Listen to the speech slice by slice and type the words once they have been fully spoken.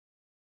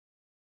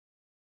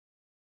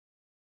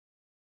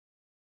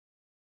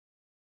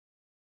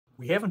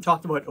We haven't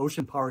talked about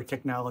ocean power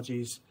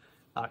technologies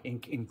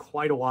in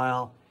quite a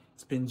while.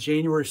 It's been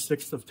January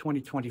 6th of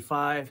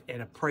 2025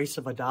 at a price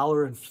of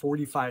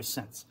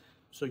 $1.45.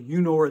 So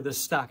you know where this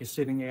stock is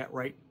sitting at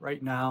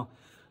right now.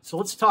 So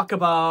let's talk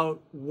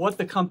about what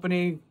the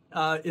company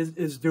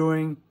is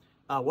doing,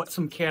 what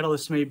some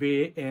catalysts may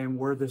be, and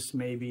where this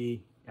may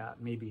be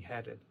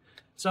headed.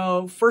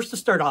 So first, to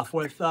start off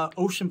with,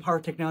 Ocean Power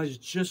Technologies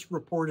just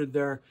reported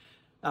their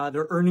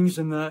earnings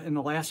in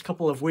the last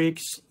couple of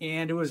weeks,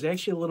 and it was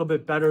actually a little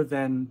bit better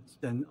than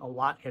a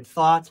lot had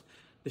thought.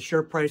 The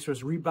share price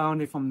was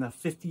rebounding from the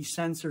 50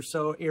 cents or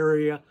so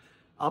area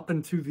up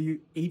into the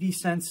 80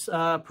 cents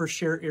per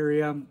share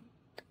area.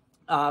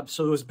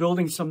 So it was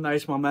building some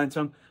nice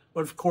momentum.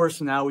 But of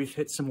course, now we've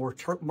hit some more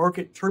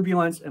market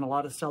turbulence and a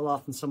lot of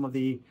sell-off in some of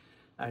the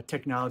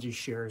technology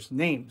shares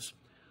names.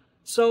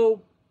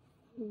 So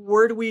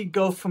where do we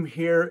go from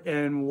here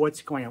and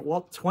what's going on?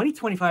 Well,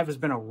 2025 has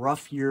been a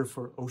rough year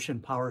for Ocean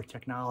Power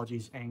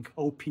Technologies, Inc.,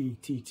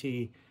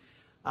 OPTT.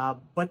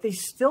 But they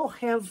still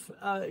have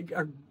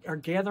are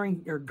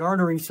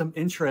garnering some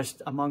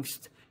interest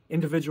amongst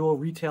individual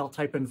retail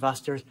type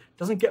investors.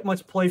 Doesn't get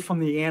much play from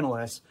the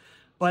analysts,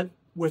 but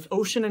with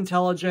ocean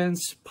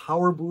intelligence,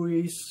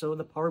 PowerBuoys, so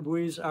the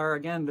PowerBuoys are,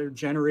 again, they're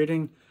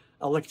generating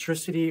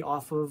electricity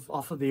off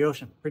of the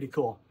ocean. Pretty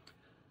cool.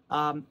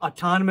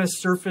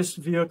 Autonomous surface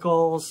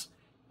vehicles,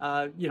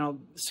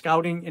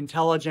 scouting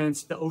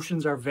intelligence. The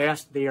oceans are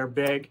vast, they are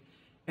big.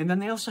 And then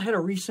they also had a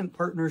recent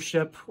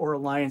partnership or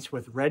alliance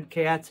with Red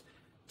Cat.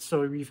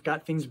 So you've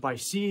got things by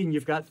sea and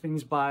you've got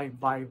things by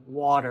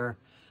water,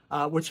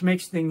 which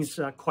makes things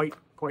quite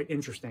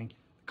interesting.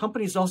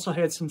 Companies also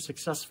had some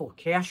successful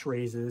cash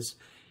raises,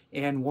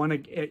 and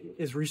one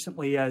as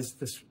recently as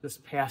this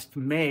past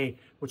May,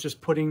 which is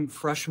putting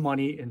fresh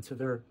money into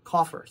their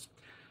coffers.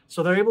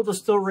 So they're able to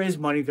still raise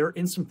money. They're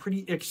in some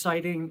pretty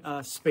exciting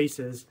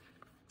spaces.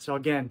 So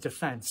again,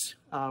 defense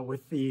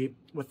with the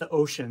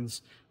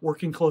oceans,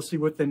 working closely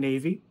with the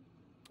Navy,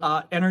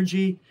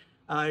 energy.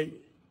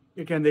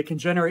 Again, they can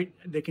generate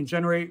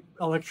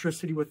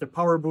electricity with the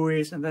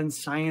PowerBuoys, and then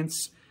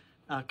science,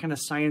 kind of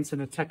science and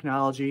the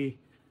technology,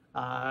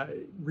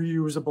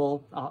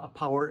 reusable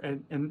power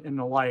and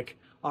the like,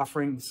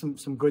 offering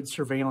some good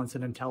surveillance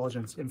and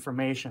intelligence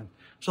information.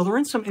 So they're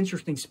in some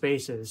interesting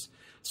spaces.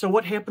 So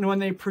what happened when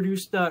they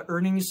produced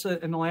earnings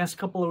in the last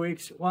couple of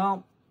weeks?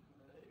 Well,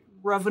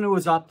 revenue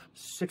was up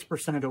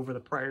 6% over the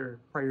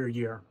prior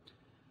year.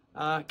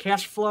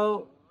 Cash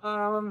flow,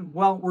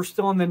 well, we're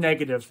still in the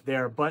negative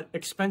there, but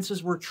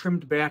expenses were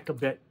trimmed back a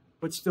bit,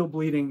 but still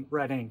bleeding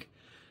red ink.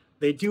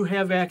 They do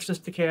have access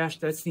to cash.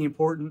 That's the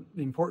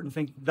important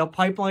thing. The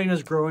pipeline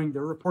is growing.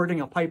 They're reporting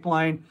a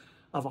pipeline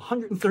of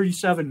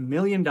 $137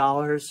 million,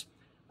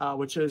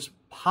 which is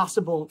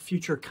possible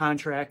future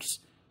contracts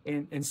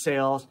and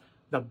sales.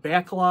 The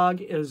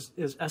backlog is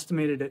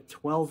estimated at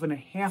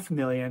 $12.5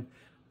 million.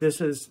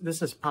 This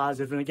is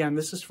positive. And again,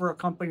 this is for a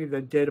company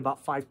that did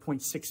about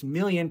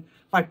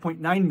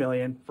 $5.9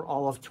 million for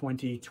all of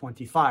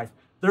 2025.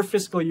 Their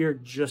fiscal year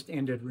just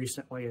ended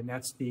recently, and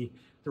that's the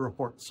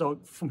report. So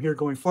from here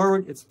going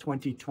forward, it's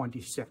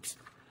 2026.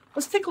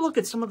 Let's take a look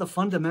at some of the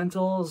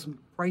fundamentals,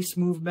 price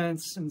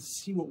movements, and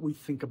see what we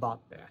think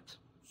about that.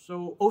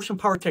 So Ocean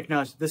Power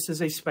Technologies, this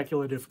is a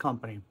speculative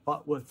company,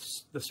 but with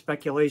the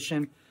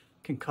speculation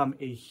can come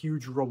a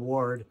huge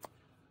reward.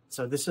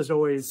 So this is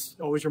always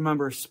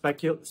remember,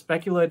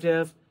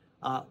 speculative,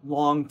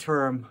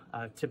 long-term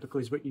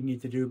typically is what you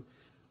need to do.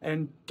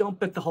 And don't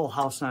bet the whole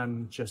house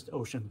on just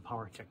Ocean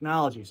Power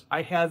Technologies.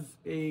 I have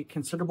a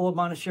considerable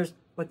amount of shares,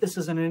 but this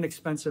is an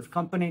inexpensive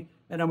company,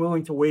 and I'm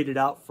willing to wait it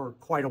out for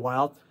quite a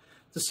while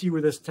to see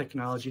where this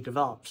technology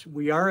develops.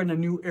 We are in a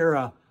new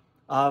era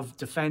of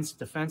defense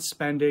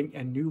spending,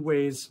 and new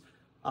ways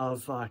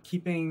of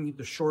keeping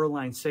the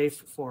shoreline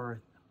safe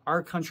for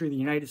our country, the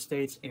United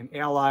States, and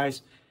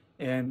allies,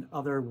 and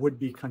other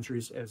would-be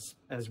countries as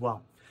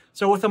well.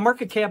 So with a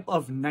market cap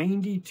of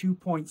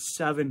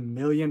 $92.7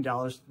 million,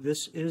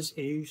 this is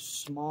a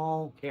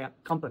small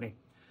cap company.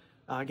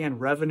 Again,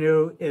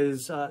 revenue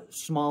is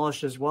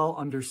smallish as well,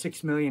 under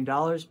 $6 million,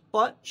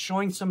 but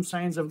showing some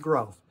signs of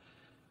growth.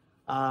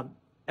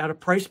 At a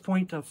price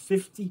point of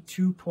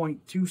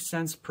 52.2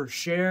 cents per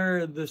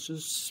share, this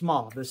is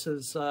small. This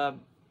is, so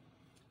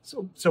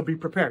be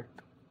prepared.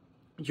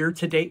 Year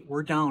to date,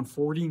 we're down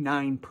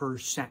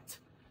 49%.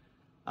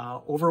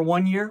 Over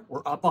 1 year,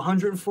 we're up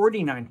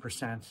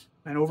 149%,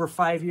 and over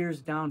 5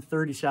 years, down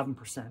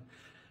 37%.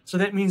 So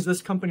that means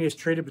this company is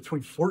traded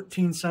between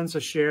 14 cents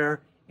a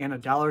share and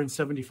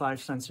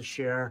 $1.75 a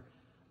share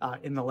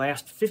in the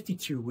last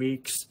 52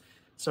 weeks.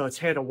 So it's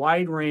had a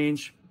wide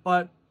range,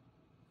 but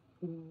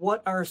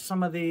what are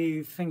some of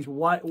the things?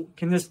 What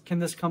can this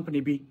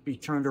company be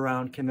turned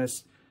around? Can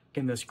this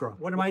grow?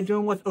 What am I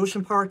doing with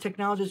Ocean Power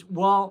Technologies?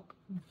 Well,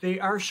 they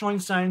are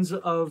showing signs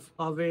of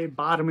a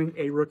bottoming,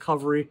 a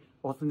recovery,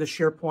 both in the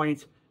share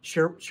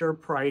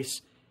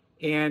price.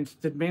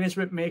 And did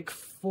management make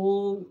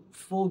full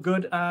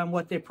good on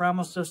what they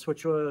promised us,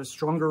 which was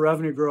stronger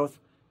revenue growth?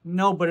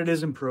 No, but it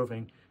is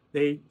improving.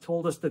 They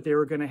told us that they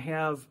were going to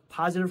have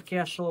positive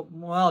cash flow.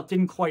 Well, it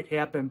didn't quite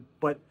happen,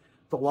 but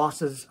the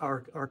losses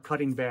are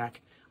cutting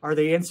back. Are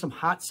they in some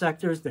hot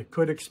sectors that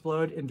could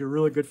explode and do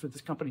really good for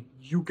this company?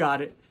 You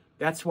got it.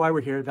 That's why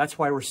we're here. That's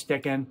why we're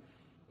sticking.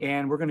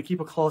 And we're going to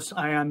keep a close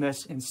eye on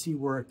this and see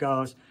where it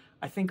goes.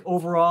 I think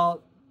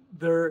overall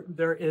there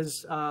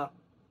is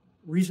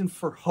reason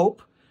for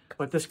hope,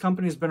 but this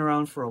company has been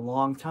around for a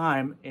long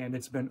time and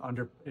it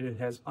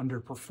has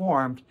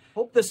underperformed.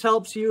 Hope this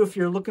helps you if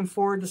you're looking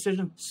for a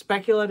decision.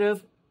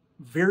 Speculative,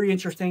 very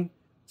interesting,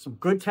 some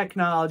good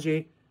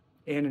technology,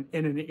 and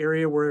in an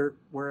area where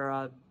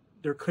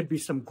there could be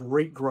some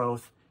great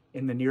growth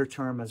in the near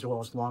term as well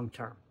as long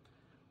term.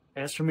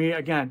 As for me,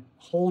 again,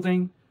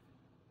 holding,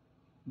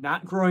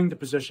 not growing the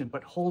position,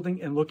 but holding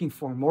and looking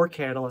for more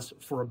catalysts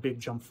for a big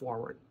jump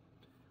forward.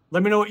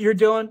 Let me know what you're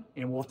doing,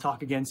 and we'll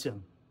talk again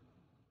soon.